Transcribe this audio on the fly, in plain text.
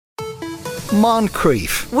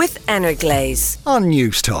Moncrief with Energlaze on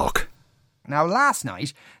News Talk. Now, last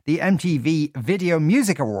night, the MTV Video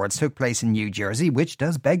Music Awards took place in New Jersey, which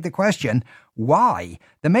does beg the question, why?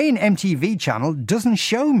 The main MTV channel doesn't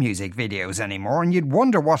show music videos anymore, and you'd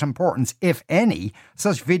wonder what importance, if any,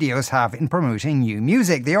 such videos have in promoting new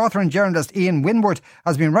music. The author and journalist Ian Winwood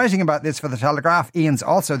has been writing about this for The Telegraph. Ian's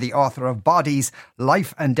also the author of Bodies,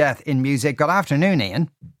 Life and Death in Music. Good afternoon,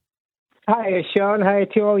 Ian. Hi, Sean. Hi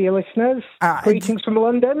to all your listeners. Greetings from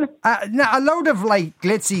London. Now, a load of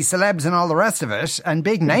glitzy celebs and all the rest of it, and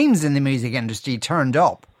big names in the music industry turned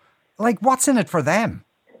up. What's in it for them?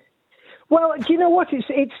 Well, do you know what?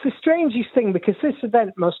 It's the strangest thing, because this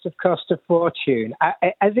event must have cost a fortune.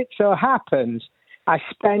 As it so happens, I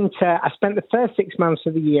spent the first 6 months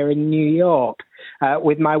of the year in New York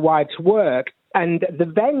with my wife's work. And the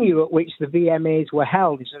venue at which the VMAs were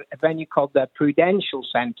held is a venue called the Prudential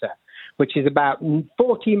Center, which is about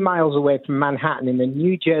 14 miles away from Manhattan in a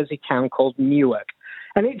New Jersey town called Newark.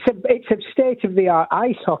 And it's a state-of-the-art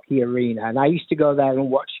ice hockey arena, and I used to go there and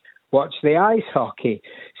watch the ice hockey.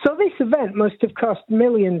 So this event must have cost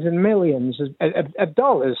millions and millions of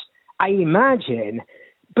dollars, I imagine.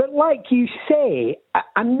 But like you say,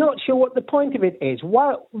 I'm not sure what the point of it is.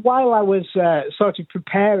 While I was sort of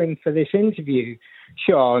preparing for this interview,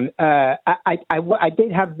 Sean, I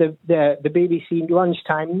did have the BBC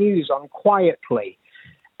lunchtime news on quietly,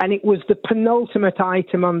 and it was the penultimate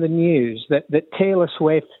item on the news that Taylor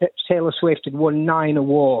Swift had won 9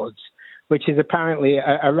 awards, which is apparently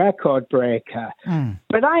a record breaker.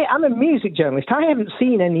 But I'm a music journalist. I haven't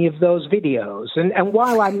seen any of those videos. And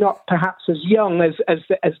while I'm not perhaps as young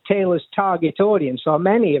as Taylor's target audience, or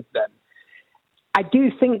many of them, I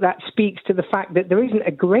do think that speaks to the fact that there isn't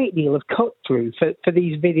a great deal of cut-through for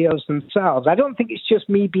these videos themselves. I don't think it's just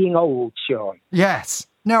me being old, Sean. Yes.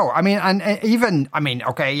 No, okay,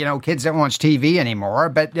 kids don't watch TV anymore,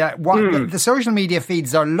 but what the social media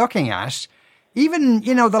feeds are looking at, even,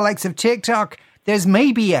 the likes of TikTok, there's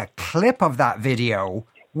maybe a clip of that video.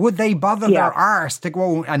 Would they bother their arse to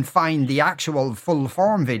go and find the actual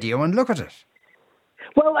full-form video and look at it?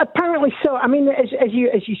 Well, apparently so. I mean, as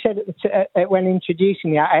you said when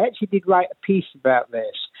introducing me, I actually did write a piece about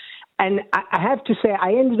this. And I have to say,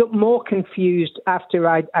 I ended up more confused after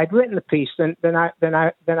I'd written the piece than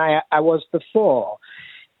I was before.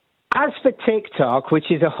 As for TikTok,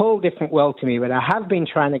 which is a whole different world to me, but I have been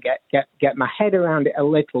trying to get my head around it a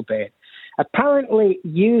little bit. Apparently,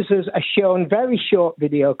 users are shown very short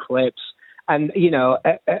video clips, and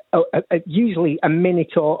usually a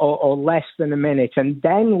minute or less than a minute. And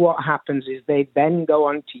then what happens is they then go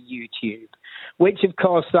onto YouTube, which of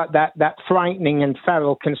course that frightening and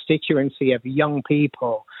feral constituency of young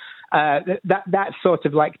people, that's sort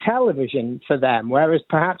of like television for them. Whereas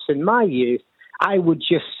perhaps in my youth, I would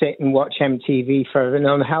just sit and watch MTV for an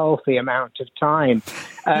unhealthy amount of time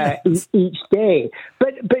each day.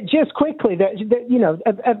 But just quickly, of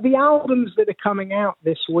the albums that are coming out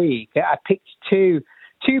this week, I picked two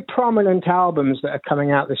prominent albums that are coming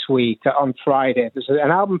out this week on Friday. There's an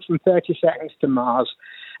album from 30 Seconds to Mars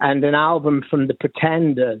and an album from The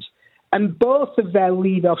Pretenders. And both of their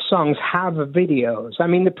lead-off songs have videos. I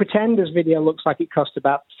mean, the Pretenders video looks like it cost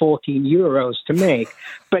about 14 euros to make,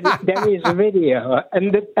 but there is a video.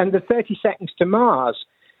 And the 30 Seconds to Mars,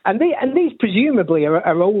 and these presumably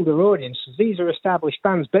are older audiences. These are established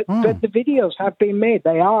bands, but the videos have been made.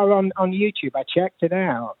 They are on YouTube. I checked it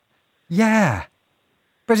out. Yeah.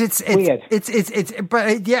 But it's weird.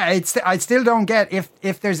 I still don't get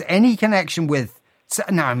if there's any connection with.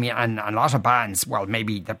 No, I mean, and a lot of bands, well,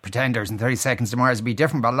 maybe the Pretenders and 30 Seconds to Mars would be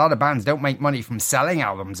different, but a lot of bands don't make money from selling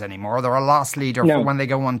albums anymore. They're a loss leader for when they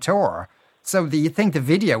go on tour. So do you think the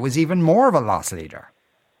video was even more of a loss leader?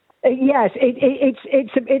 Yes,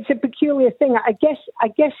 it's a peculiar thing. I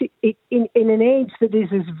guess it in an age that is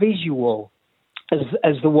as visual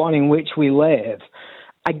as the one in which we live,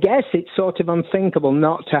 I guess it's sort of unthinkable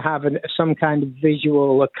not to have some kind of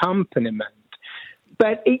visual accompaniment.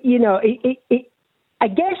 But I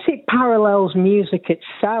guess it parallels music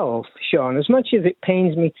itself, Sean, as much as it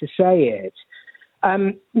pains me to say it.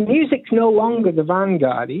 Music's no longer the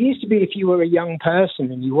vanguard. It used to be if you were a young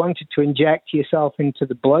person and you wanted to inject yourself into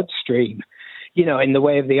the bloodstream, in the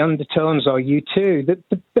way of the Undertones or U2,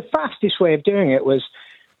 the fastest way of doing it was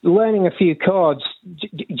learning a few chords,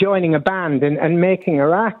 joining a band and making a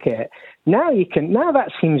racket. Now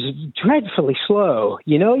that seems dreadfully slow.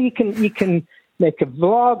 You can make a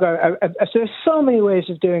vlog, so there's so many ways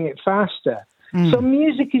of doing it faster. So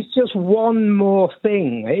music is just one more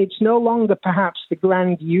thing. It's no longer perhaps the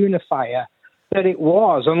grand unifier that it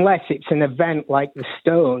was, unless it's an event like the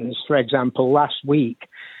Stones, for example, last week.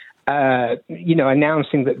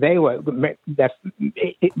 announcing that they were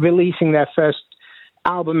releasing their first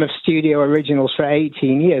album of studio originals for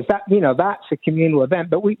 18 years. That's a communal event,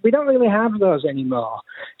 but we don't really have those anymore.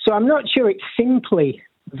 So I'm not sure it's simply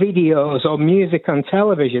videos or music on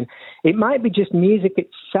television. It might be just music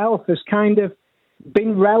itself has kind of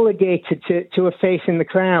been relegated to a face in the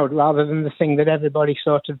crowd rather than the thing that everybody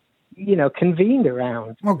sort of convened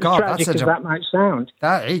around. Oh God, as tragic as that might sound.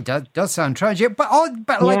 That does sound tragic. But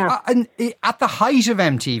at the height of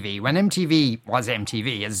MTV, when MTV was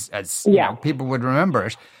MTV, as people would remember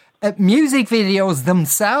it, music videos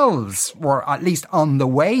themselves were at least on the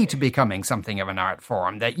way to becoming something of an art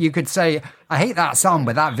form. That you could say, I hate that song,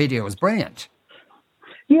 but that video is brilliant.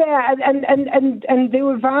 Yeah, and they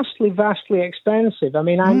were vastly expensive. I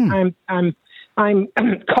mean, I'm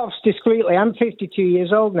coughs discreetly. I'm 52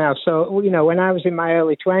 years old now, so when I was in my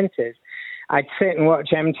early 20s, I'd sit and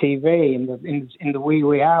watch MTV in the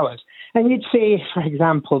wee hours, and you'd see, for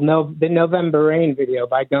example, the November Rain video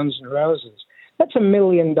by Guns N' Roses. That's $1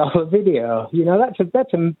 million video.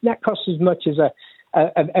 That costs as much as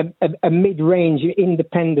a mid-range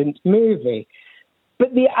independent movie.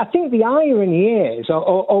 But I think the irony is,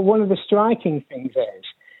 or one of the striking things is,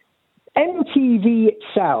 MTV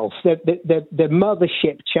itself, the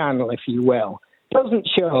mothership channel, if you will, doesn't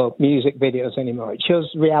show music videos anymore. It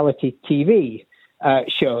shows reality TV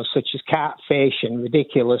shows such as Catfish and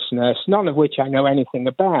Ridiculousness, none of which I know anything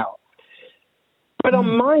about. But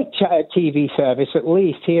on my TV service, at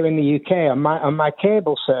least here in the UK, on my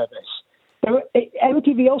cable service,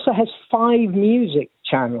 MTV also has 5 music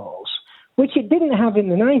channels, which it didn't have in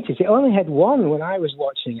the 90s. It only had 1 when I was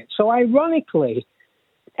watching it. So ironically,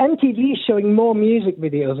 MTV is showing more music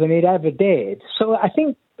videos than it ever did. So I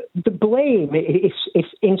think the blame, if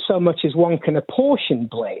in so much as one can apportion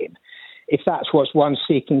blame, if that's what one's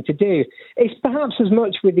seeking to do, is perhaps as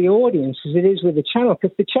much with the audience as it is with the channel,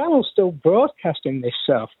 because the channel's still broadcasting this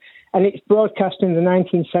stuff. And it's broadcasting the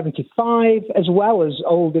 1975 as well as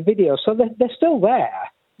older videos. So they're still there.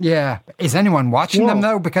 Yeah. Is anyone watching them,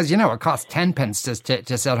 though? Because, it costs 10 pence to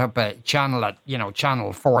set up a channel at,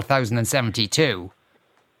 channel 4072.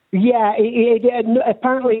 Yeah,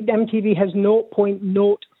 apparently MTV has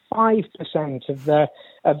 0.05% of the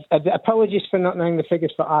apologies for not knowing the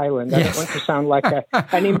figures for Ireland. I don't want to sound like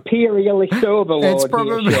an imperialist overlord. It's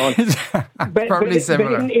probably, but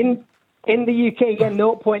similar. But in the UK,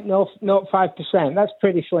 0.05%. That's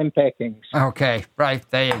pretty slim pickings. Okay, right,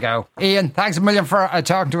 there you go. Ian, thanks a million for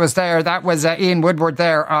talking to us there. That was Ian Winwood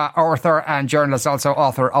there, author and journalist, also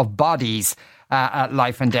author of Bodies,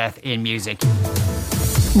 Life and Death in Music.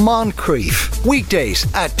 Moncrief, weekdays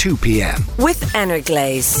at 2 p.m. with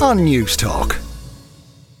Energlaze on News Talk.